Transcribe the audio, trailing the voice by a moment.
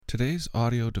Today's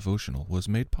audio devotional was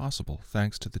made possible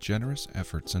thanks to the generous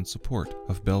efforts and support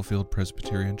of Bellefield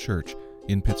Presbyterian Church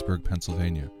in Pittsburgh,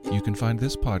 Pennsylvania. You can find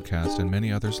this podcast and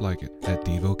many others like it at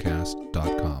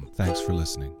Devocast.com. Thanks for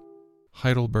listening.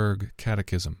 Heidelberg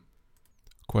Catechism.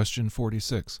 Question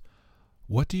 46.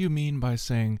 What do you mean by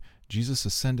saying Jesus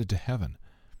ascended to heaven?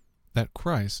 That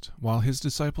Christ, while his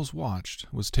disciples watched,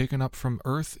 was taken up from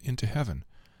earth into heaven,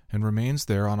 and remains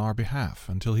there on our behalf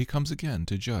until he comes again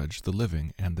to judge the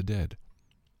living and the dead.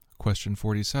 Question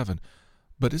 47.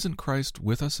 But isn't Christ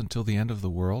with us until the end of the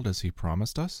world as he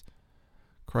promised us?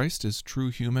 Christ is true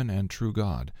human and true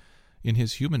God. In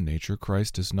his human nature,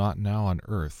 Christ is not now on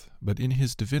earth, but in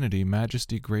his divinity,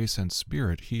 majesty, grace, and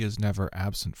spirit, he is never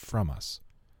absent from us.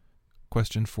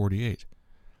 Question 48.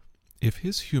 If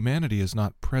his humanity is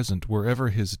not present wherever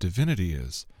his divinity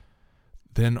is,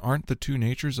 then aren't the two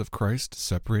natures of Christ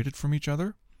separated from each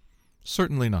other?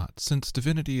 Certainly not. Since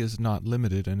divinity is not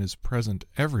limited and is present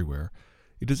everywhere,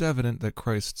 it is evident that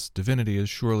Christ's divinity is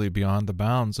surely beyond the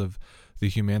bounds of the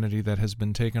humanity that has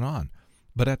been taken on.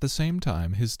 But at the same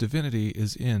time, his divinity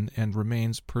is in and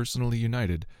remains personally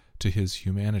united to his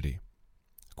humanity.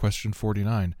 Question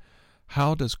 49.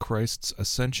 How does Christ's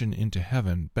ascension into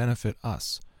heaven benefit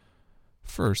us?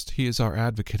 First, he is our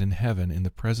advocate in heaven in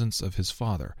the presence of his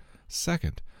Father.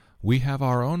 Second, we have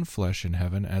our own flesh in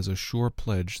heaven as a sure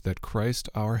pledge that Christ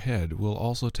our head will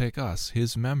also take us,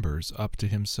 his members, up to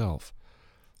himself.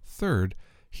 Third,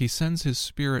 he sends his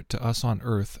Spirit to us on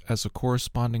earth as a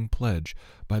corresponding pledge.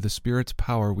 By the Spirit's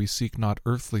power we seek not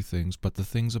earthly things, but the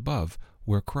things above,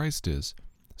 where Christ is,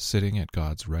 sitting at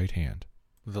God's right hand.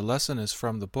 The lesson is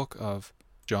from the book of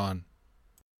John.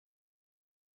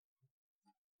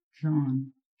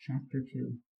 John, chapter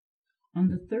 2. On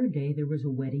the third day there was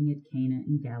a wedding at Cana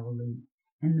in Galilee,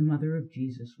 and the mother of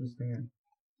Jesus was there.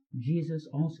 Jesus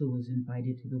also was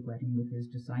invited to the wedding with his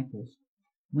disciples.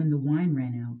 When the wine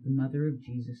ran out, the mother of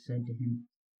Jesus said to him,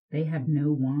 "They have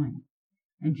no wine."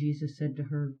 And Jesus said to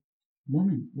her,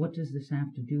 "Woman, what does this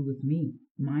have to do with me?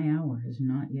 My hour has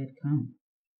not yet come."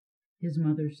 His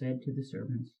mother said to the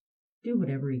servants, "Do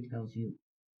whatever he tells you."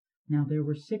 Now there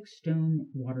were 6 stone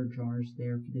water jars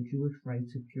there for the Jewish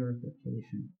rites of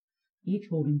purification, each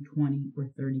holding 20 or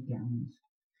 30 gallons.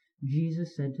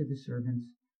 Jesus said to the servants,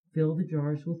 "Fill the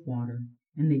jars with water,"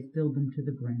 and they filled them to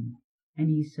the brim. And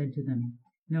he said to them,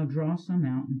 "Now draw some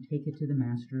out and take it to the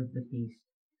master of the feast."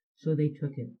 So they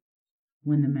took it.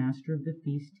 When the master of the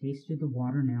feast tasted the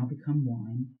water now become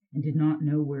wine, and did not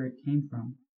know where it came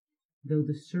from, though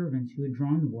the servants who had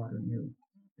drawn the water knew,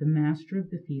 the master of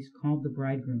the feast called the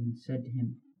bridegroom and said to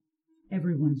him,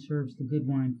 "Everyone serves the good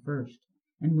wine first,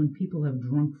 and when people have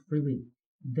drunk freely,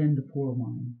 then the poor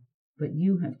wine. But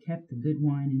you have kept the good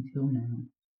wine until now."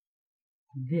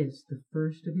 This, the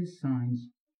first of his signs,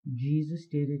 Jesus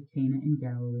did at Cana in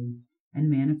Galilee, and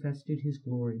manifested his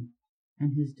glory,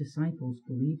 and his disciples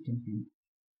believed in him.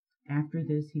 After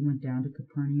this he went down to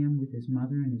Capernaum with his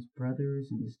mother and his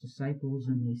brothers and his disciples,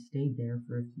 and they stayed there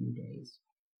for a few days.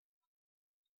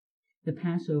 The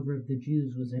Passover of the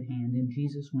Jews was at hand, and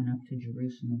Jesus went up to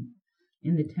Jerusalem.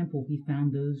 In the temple he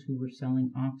found those who were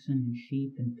selling oxen and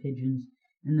sheep and pigeons,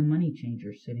 and the money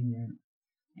changers sitting there.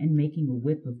 And making a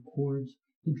whip of cords,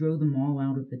 he drove them all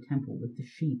out of the temple with the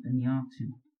sheep and the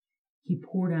oxen. He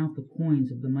poured out the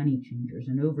coins of the money changers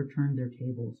and overturned their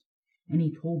tables. And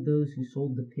he told those who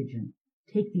sold the pigeon,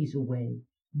 "Take these away.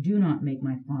 Do not make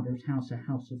my Father's house a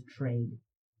house of trade."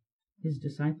 His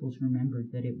disciples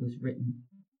remembered that it was written,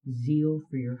 "Zeal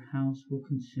for your house will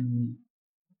consume me."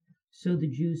 So the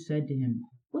Jews said to him,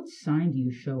 "What sign do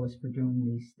you show us for doing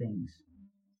these things?"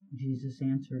 Jesus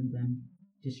answered them,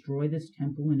 "Destroy this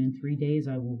temple, and in 3 days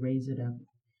I will raise it up."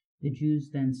 The Jews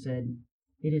then said,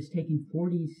 "It has taken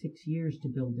 46 years to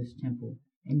build this temple,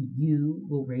 and you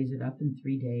will raise it up in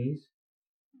 3 days?"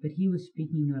 But he was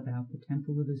speaking about the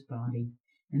temple of his body,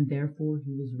 and therefore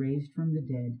he was raised from the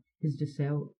dead. His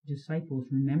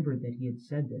disciples remembered that he had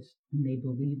said this, and they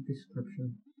believed the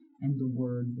scripture and the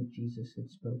word that Jesus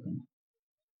had spoken.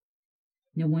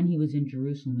 Now when he was in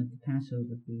Jerusalem at the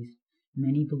Passover feast,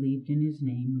 many believed in his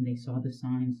name when they saw the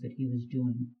signs that he was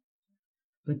doing.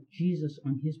 But Jesus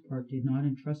on his part did not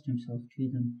entrust himself to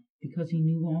them, because he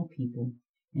knew all people,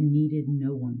 and needed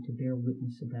no one to bear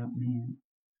witness about man,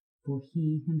 for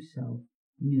he himself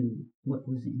knew what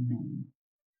was in man.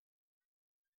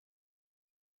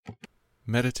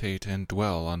 Meditate and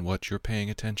dwell on what you're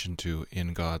paying attention to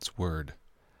in God's Word.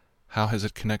 How has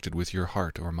it connected with your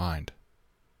heart or mind?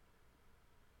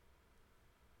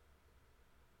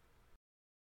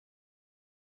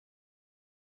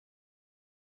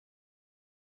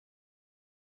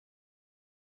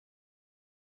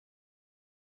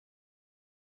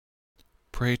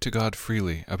 Pray to God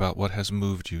freely about what has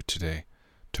moved you today.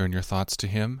 Turn your thoughts to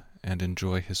Him and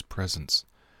enjoy His presence.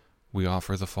 We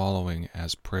offer the following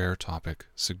as prayer topic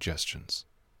suggestions.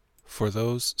 For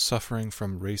those suffering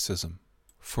from racism,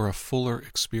 for a fuller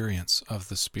experience of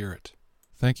the Spirit.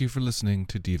 Thank you for listening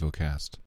to Devocast.